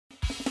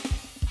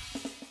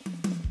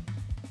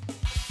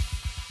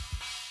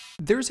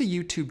There's a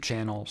YouTube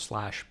channel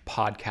slash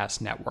podcast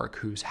network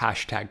whose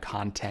hashtag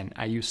content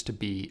I used to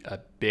be a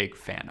big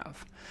fan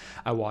of.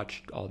 I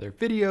watched all their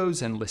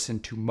videos and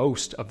listened to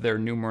most of their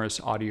numerous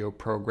audio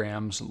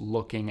programs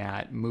looking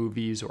at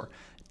movies or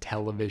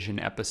television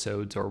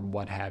episodes or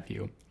what have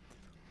you.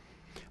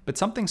 But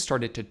something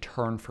started to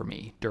turn for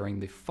me during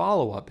the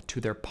follow-up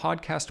to their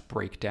podcast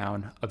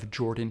breakdown of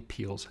Jordan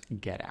Peele's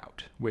Get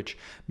Out, which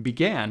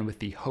began with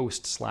the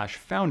host slash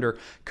founder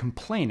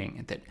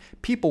complaining that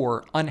people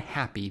were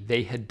unhappy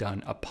they had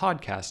done a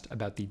podcast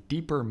about the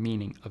deeper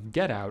meaning of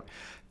Get Out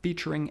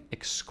featuring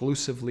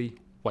exclusively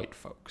white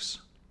folks.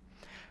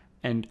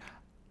 And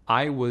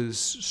I was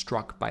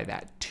struck by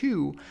that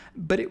too,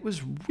 but it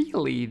was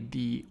really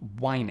the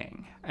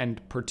whining,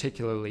 and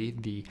particularly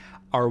the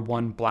our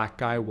one black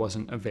guy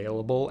wasn't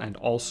available and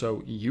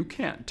also you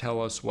can't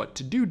tell us what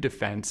to do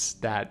defense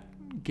that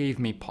gave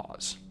me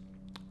pause.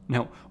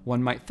 Now,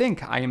 one might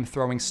think I am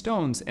throwing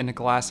stones in a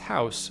glass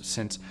house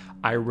since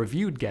I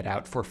reviewed Get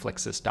Out for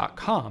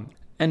Flixus.com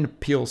and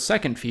Peele's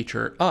second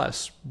feature,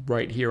 Us,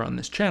 right here on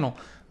this channel,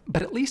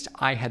 but at least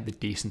I had the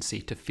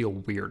decency to feel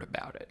weird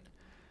about it.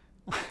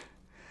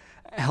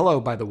 Hello,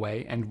 by the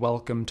way, and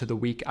welcome to the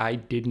week I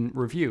didn't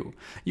review.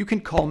 You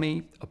can call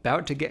me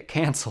about to get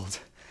canceled.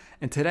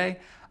 And today,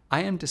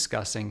 I am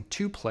discussing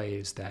two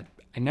plays that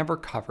I never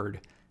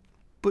covered,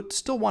 but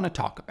still want to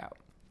talk about.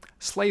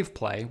 Slave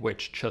Play,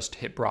 which just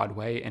hit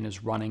Broadway and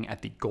is running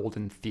at the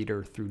Golden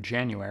Theater through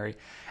January,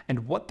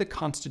 and What the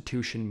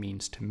Constitution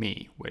Means to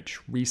Me, which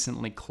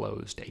recently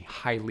closed a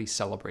highly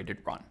celebrated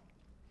run.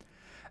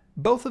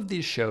 Both of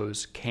these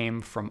shows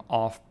came from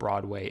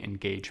off-Broadway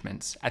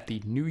engagements at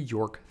the New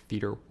York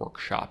Theater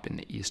Workshop in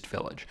the East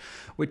Village,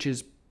 which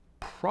is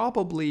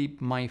probably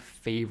my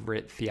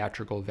favorite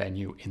theatrical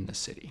venue in the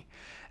city.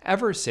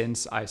 Ever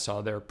since I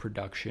saw their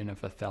production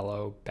of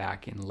Othello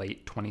back in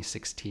late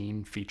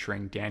 2016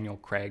 featuring Daniel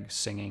Craig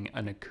singing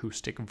an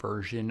acoustic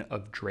version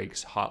of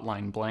Drake's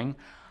Hotline Bling,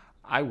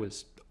 I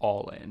was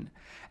all in.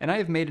 And I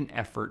have made an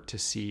effort to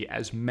see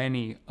as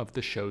many of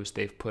the shows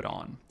they've put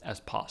on as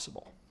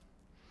possible.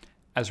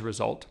 As a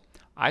result,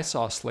 I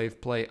saw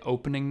Slave Play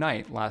opening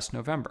night last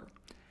November,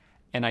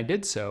 and I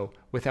did so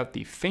without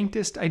the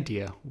faintest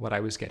idea what I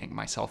was getting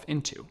myself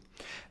into.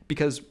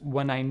 Because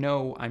when I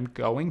know I'm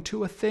going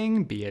to a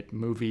thing, be it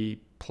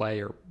movie,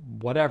 play, or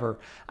whatever,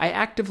 I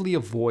actively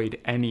avoid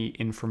any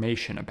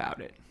information about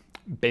it.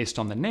 Based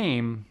on the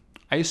name,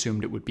 I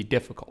assumed it would be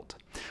difficult.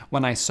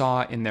 When I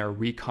saw in their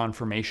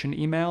reconfirmation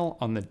email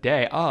on the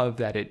day of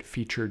that it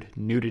featured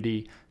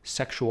nudity,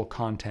 sexual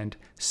content,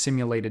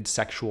 simulated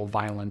sexual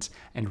violence,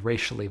 and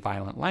racially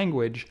violent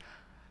language,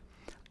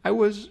 I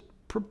was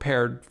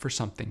prepared for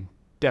something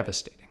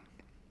devastating.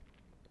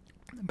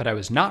 But I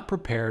was not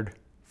prepared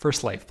for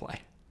Slave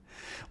Play.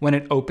 When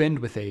it opened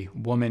with a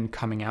woman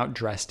coming out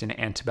dressed in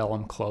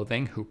antebellum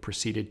clothing who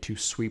proceeded to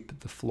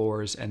sweep the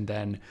floors and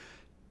then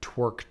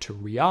twerk to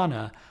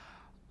Rihanna,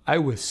 I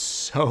was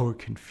so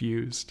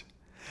confused.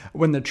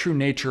 When the true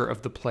nature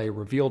of the play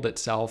revealed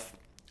itself,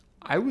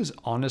 I was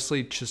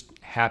honestly just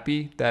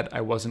happy that I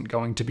wasn't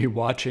going to be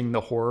watching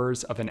the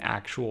horrors of an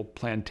actual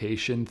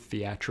plantation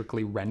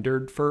theatrically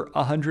rendered for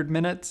 100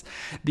 minutes.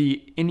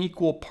 The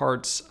unequal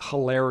parts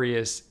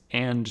hilarious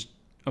and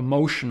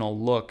emotional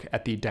look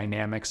at the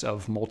dynamics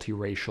of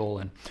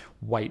multiracial and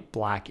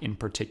white-black in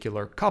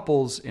particular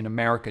couples in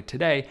America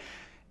today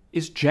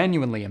is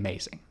genuinely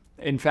amazing.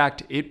 In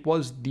fact, it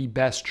was the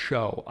best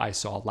show I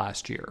saw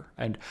last year,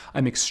 and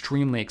I'm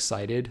extremely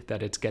excited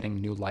that it's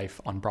getting new life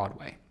on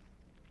Broadway.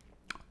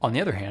 On the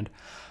other hand,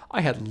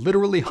 I had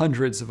literally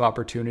hundreds of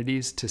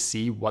opportunities to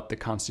see What the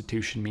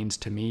Constitution Means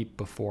to Me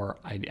before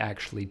I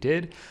actually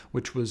did,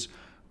 which was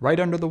right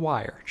under the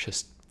wire,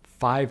 just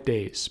 5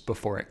 days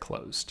before it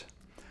closed.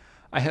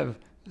 I have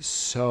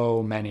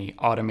so many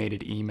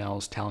automated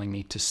emails telling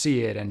me to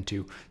see it and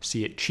to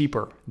see it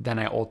cheaper than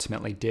I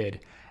ultimately did,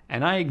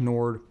 and I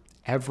ignored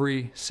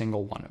every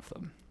single one of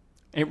them.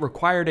 It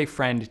required a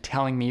friend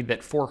telling me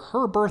that for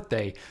her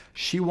birthday,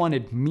 she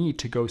wanted me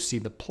to go see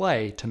the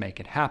play to make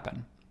it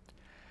happen.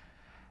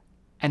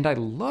 And I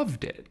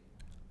loved it,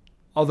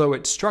 although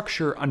its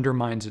structure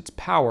undermines its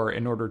power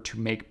in order to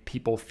make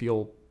people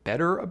feel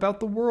better about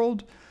the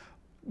world,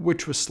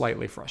 which was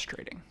slightly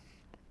frustrating.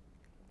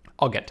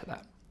 I'll get to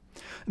that.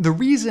 The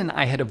reason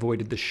I had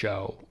avoided the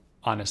show,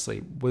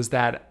 honestly, was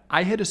that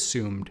I had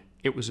assumed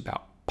it was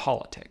about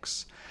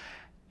politics,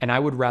 and I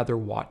would rather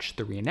watch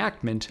the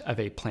reenactment of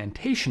a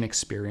plantation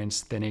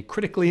experience than a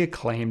critically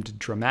acclaimed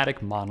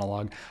dramatic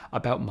monologue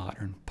about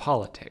modern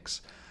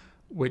politics,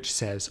 which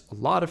says a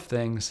lot of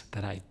things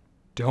that I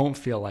don't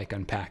feel like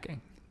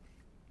unpacking.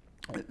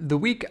 The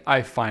week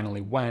I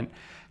finally went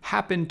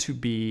happened to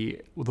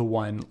be the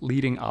one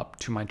leading up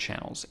to my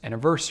channel's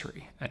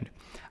anniversary, and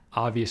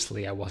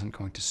obviously I wasn't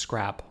going to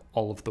scrap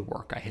all of the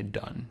work I had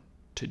done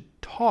to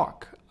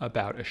talk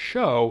about a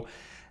show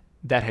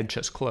that had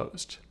just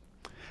closed.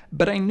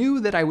 But I knew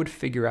that I would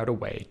figure out a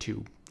way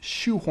to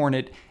shoehorn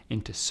it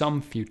into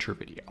some future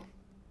video.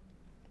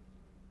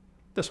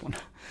 This one.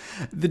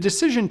 The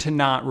decision to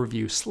not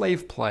review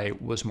Slave Play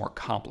was more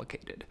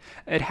complicated.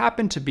 It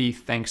happened to be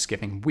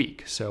Thanksgiving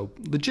week, so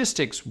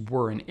logistics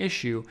were an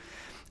issue,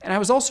 and I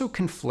was also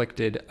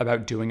conflicted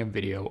about doing a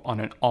video on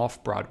an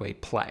off-Broadway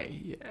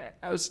play.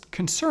 I was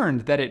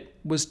concerned that it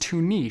was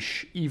too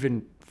niche,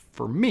 even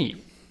for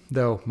me,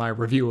 though my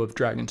review of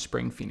Dragon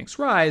Spring Phoenix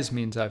Rise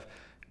means I've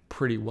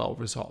pretty well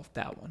resolved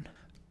that one.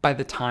 By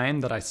the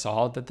time that I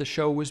saw that the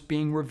show was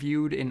being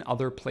reviewed in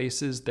other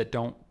places that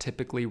don't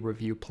typically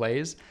review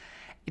plays,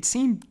 it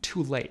seemed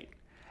too late.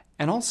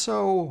 And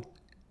also,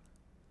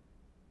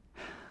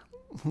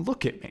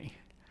 look at me.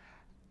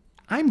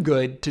 I'm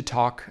good to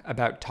talk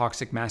about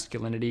toxic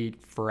masculinity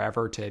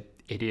forever to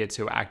idiots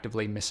who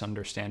actively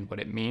misunderstand what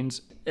it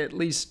means, at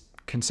least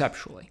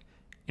conceptually.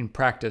 In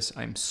practice,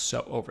 I'm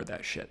so over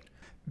that shit.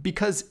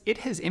 Because it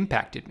has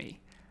impacted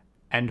me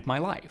and my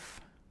life.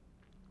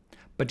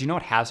 But do you know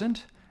what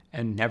hasn't?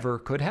 And never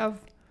could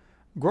have?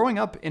 Growing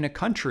up in a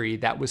country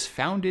that was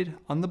founded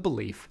on the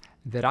belief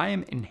that I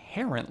am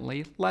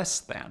inherently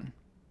less than.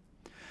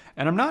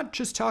 And I'm not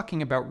just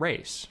talking about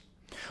race.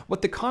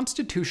 What the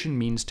Constitution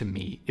means to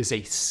me is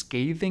a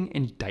scathing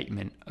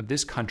indictment of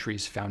this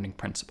country's founding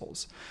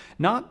principles.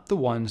 Not the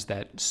ones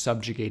that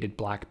subjugated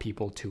black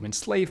people to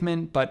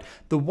enslavement, but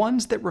the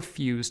ones that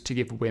refused to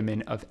give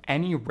women of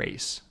any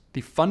race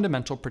the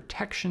fundamental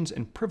protections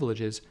and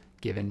privileges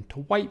given to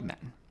white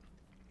men.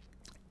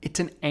 It's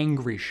an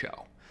angry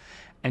show,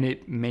 and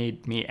it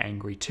made me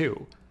angry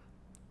too.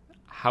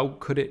 How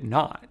could it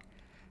not?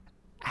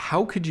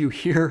 How could you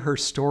hear her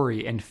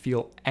story and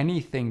feel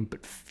anything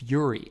but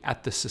fury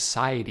at the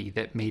society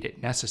that made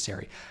it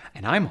necessary?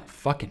 And I'm a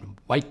fucking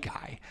white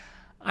guy.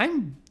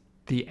 I'm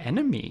the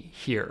enemy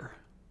here.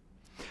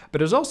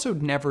 But I was also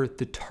never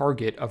the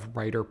target of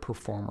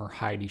writer-performer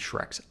Heidi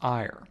Schreck's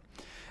ire.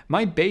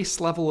 My base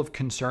level of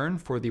concern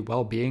for the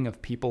well-being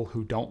of people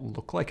who don't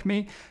look like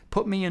me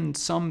put me in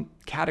some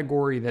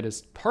category that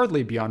is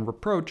hardly beyond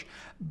reproach,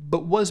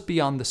 but was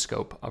beyond the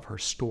scope of her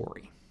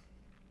story.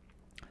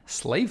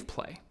 Slave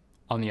Play,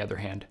 on the other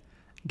hand,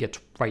 gets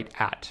right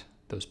at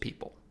those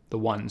people, the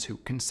ones who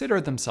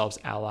consider themselves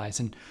allies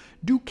and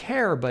do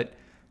care but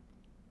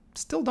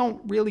still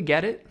don't really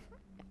get it,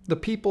 the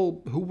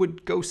people who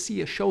would go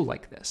see a show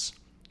like this,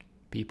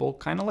 people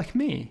kind of like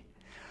me.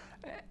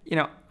 You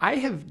know, I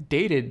have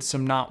dated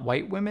some not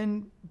white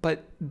women,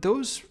 but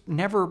those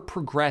never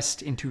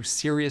progressed into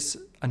serious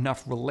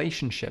enough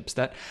relationships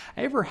that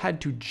I ever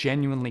had to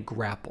genuinely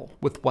grapple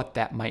with what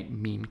that might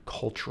mean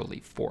culturally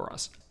for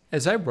us.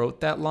 As I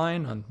wrote that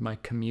line on my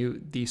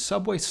commute, the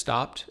subway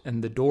stopped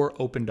and the door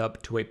opened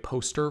up to a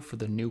poster for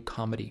the new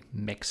comedy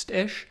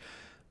Mixed-ish,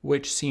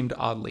 which seemed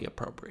oddly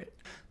appropriate.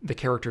 The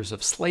characters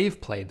of Slave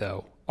Play,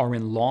 though, are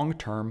in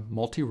long-term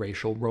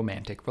multiracial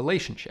romantic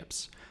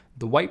relationships.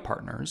 The white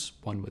partners,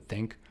 one would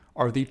think,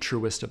 are the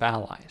truest of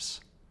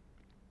allies.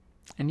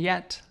 And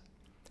yet,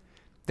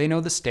 they know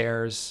the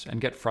stares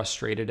and get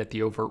frustrated at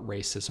the overt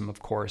racism,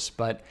 of course,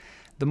 but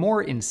the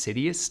more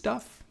insidious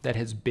stuff that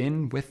has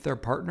been with their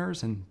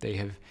partners and they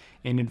have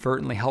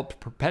inadvertently helped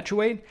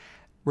perpetuate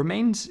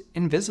remains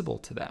invisible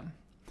to them,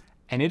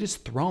 and it is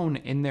thrown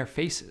in their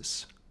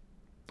faces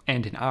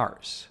and in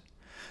ours.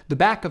 The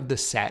back of the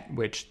set,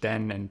 which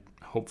then and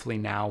hopefully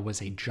now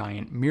was a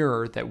giant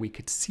mirror that we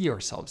could see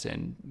ourselves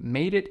in,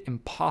 made it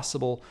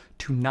impossible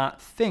to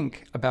not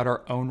think about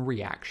our own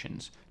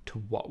reactions to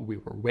what we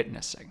were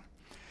witnessing.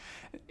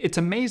 It's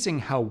amazing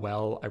how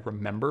well I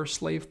remember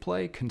Slave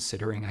Play,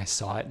 considering I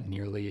saw it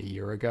nearly a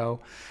year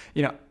ago.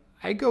 You know,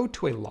 I go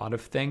to a lot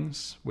of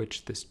things,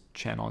 which this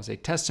channel is a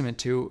testament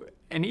to,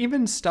 and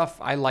even stuff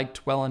I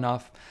liked well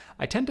enough,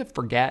 I tend to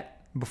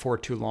forget before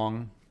too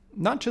long,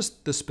 not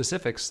just the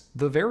specifics,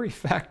 the very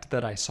fact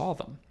that I saw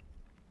them.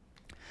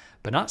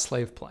 But not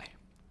Slave Play.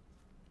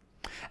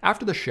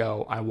 After the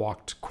show, I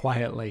walked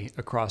quietly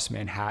across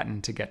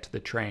Manhattan to get to the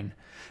train.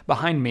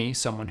 Behind me,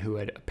 someone who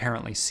had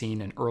apparently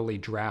seen an early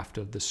draft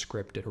of the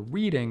script at a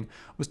reading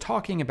was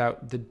talking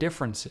about the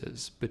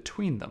differences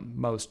between them,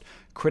 most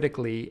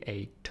critically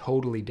a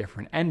totally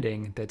different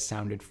ending that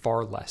sounded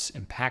far less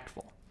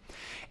impactful.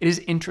 It is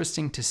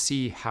interesting to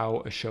see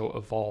how a show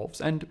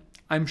evolves, and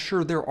I'm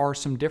sure there are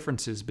some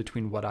differences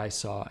between what I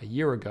saw a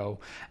year ago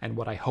and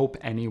what I hope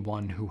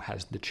anyone who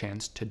has the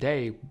chance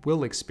today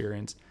will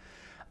experience,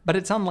 but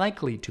it's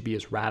unlikely to be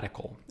as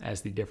radical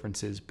as the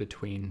differences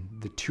between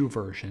the two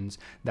versions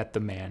that the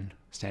man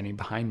standing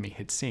behind me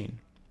had seen.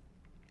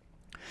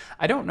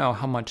 I don't know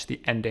how much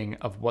the ending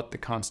of What the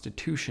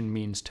Constitution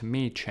Means to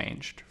Me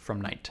changed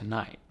from night to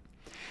night.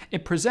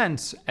 It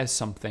presents as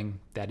something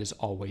that is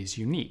always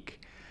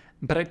unique,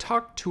 but I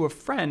talked to a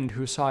friend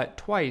who saw it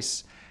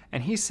twice,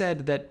 and he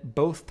said that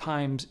both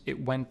times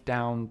it went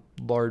down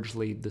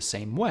largely the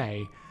same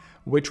way,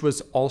 which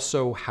was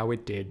also how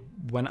it did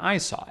when I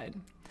saw it.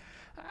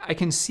 I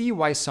can see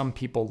why some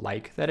people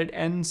like that it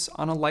ends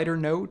on a lighter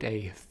note,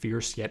 a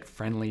fierce yet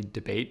friendly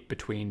debate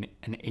between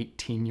an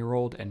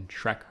 18-year-old and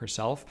Shrek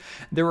herself.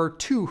 There are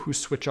two who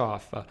switch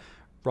off,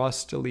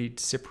 Rosalie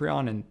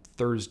Ciprian and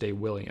Thursday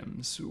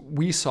Williams.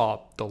 We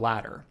saw the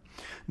latter.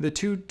 The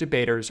two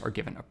debaters are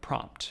given a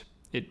prompt.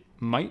 It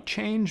might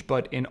change,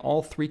 but in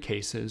all three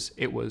cases,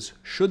 it was,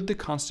 should the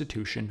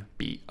Constitution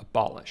be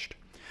abolished?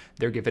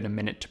 They're given a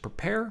minute to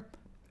prepare,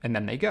 and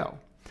then they go.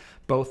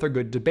 Both are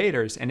good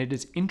debaters, and it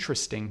is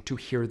interesting to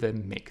hear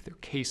them make their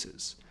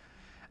cases.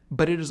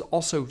 But it is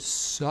also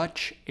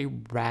such a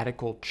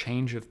radical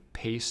change of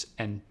pace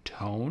and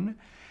tone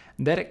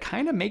that it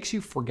kind of makes you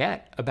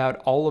forget about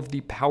all of the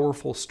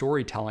powerful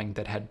storytelling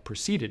that had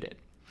preceded it.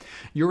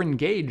 You're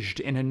engaged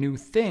in a new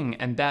thing,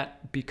 and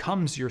that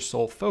becomes your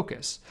sole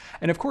focus.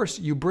 And of course,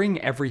 you bring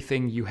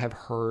everything you have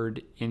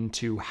heard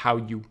into how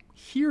you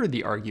hear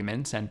the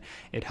arguments, and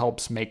it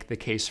helps make the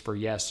case for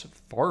yes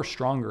far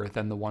stronger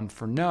than the one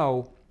for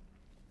no,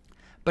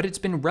 but it's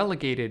been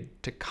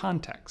relegated to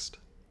context.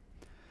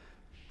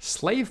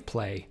 Slave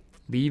play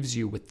leaves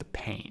you with the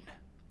pain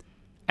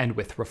and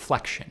with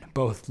reflection,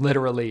 both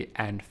literally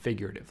and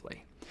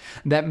figuratively.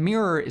 That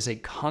mirror is a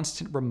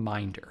constant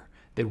reminder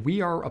that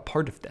we are a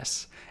part of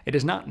this. It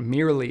is not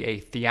merely a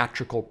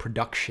theatrical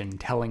production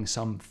telling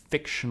some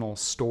fictional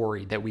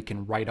story that we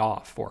can write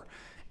off or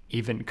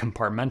even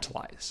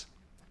compartmentalize.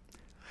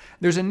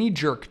 There's a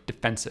knee-jerk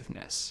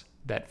defensiveness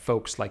that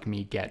folks like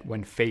me get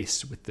when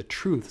faced with the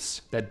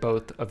truths that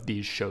both of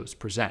these shows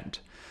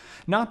present.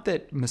 Not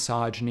that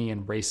misogyny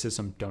and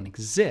racism don't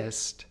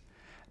exist,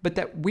 but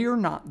that we're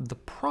not the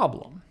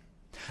problem.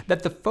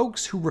 That the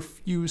folks who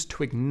refuse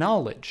to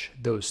acknowledge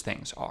those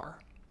things are.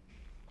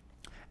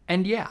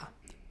 And yeah,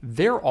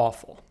 they're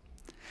awful.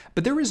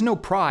 But there is no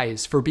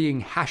prize for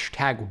being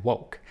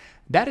 #woke.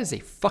 That is a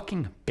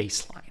fucking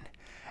baseline.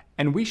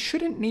 And we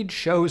shouldn't need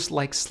shows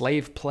like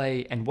Slave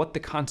Play and What the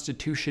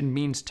Constitution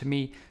Means to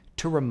Me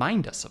to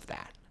remind us of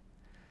that.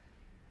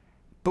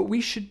 But we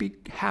should be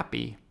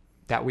happy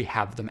that we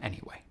have them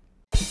anyway.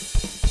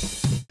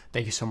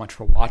 Thank you so much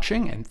for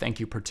watching, and thank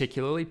you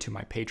particularly to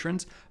my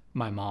patrons,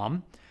 my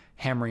mom,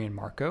 Hamry and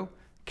Marco,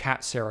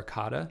 Kat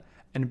Saracata,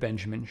 and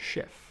Benjamin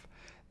Schiff.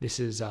 This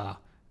is a,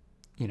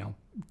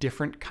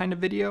 different kind of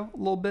video a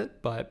little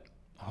bit, but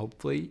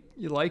hopefully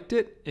you liked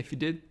it. If you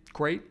did,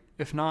 great.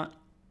 If not,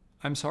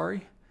 I'm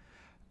sorry.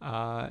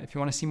 If you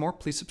want to see more,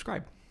 please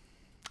subscribe.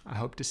 I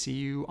hope to see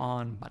you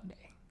on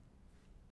Monday.